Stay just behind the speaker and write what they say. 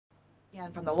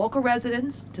And from the local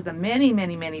residents to the many,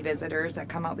 many, many visitors that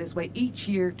come out this way each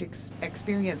year to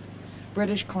experience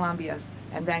British Columbia's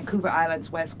and Vancouver Island's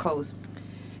west coast.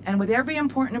 And with every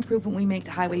important improvement we make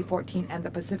to Highway 14 and the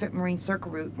Pacific Marine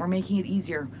Circle route, we're making it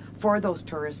easier for those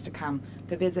tourists to come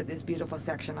to visit this beautiful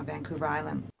section of Vancouver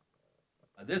Island.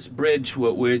 This bridge,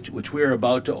 which we're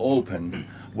about to open,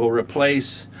 will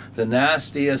replace the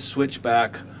nastiest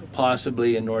switchback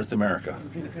possibly in North America.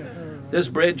 This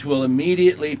bridge will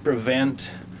immediately prevent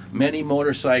many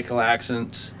motorcycle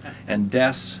accidents and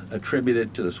deaths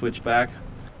attributed to the switchback.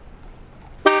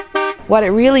 What it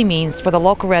really means for the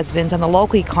local residents and the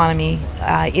local economy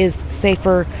is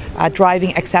safer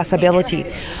driving accessibility.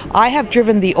 I have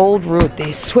driven the old route,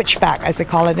 the switchback as they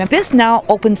call it, and this now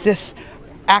opens this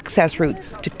access route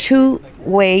to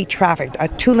two-way traffic,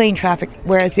 two-lane traffic,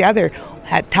 whereas the other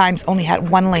at times only had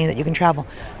one lane that you can travel.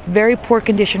 Very poor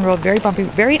condition road, very bumpy,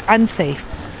 very unsafe.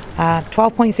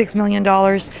 $12.6 million,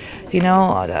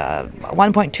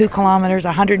 1.2 kilometers,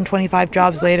 125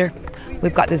 jobs later,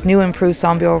 we've got this new improved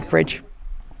Sombrio Bridge.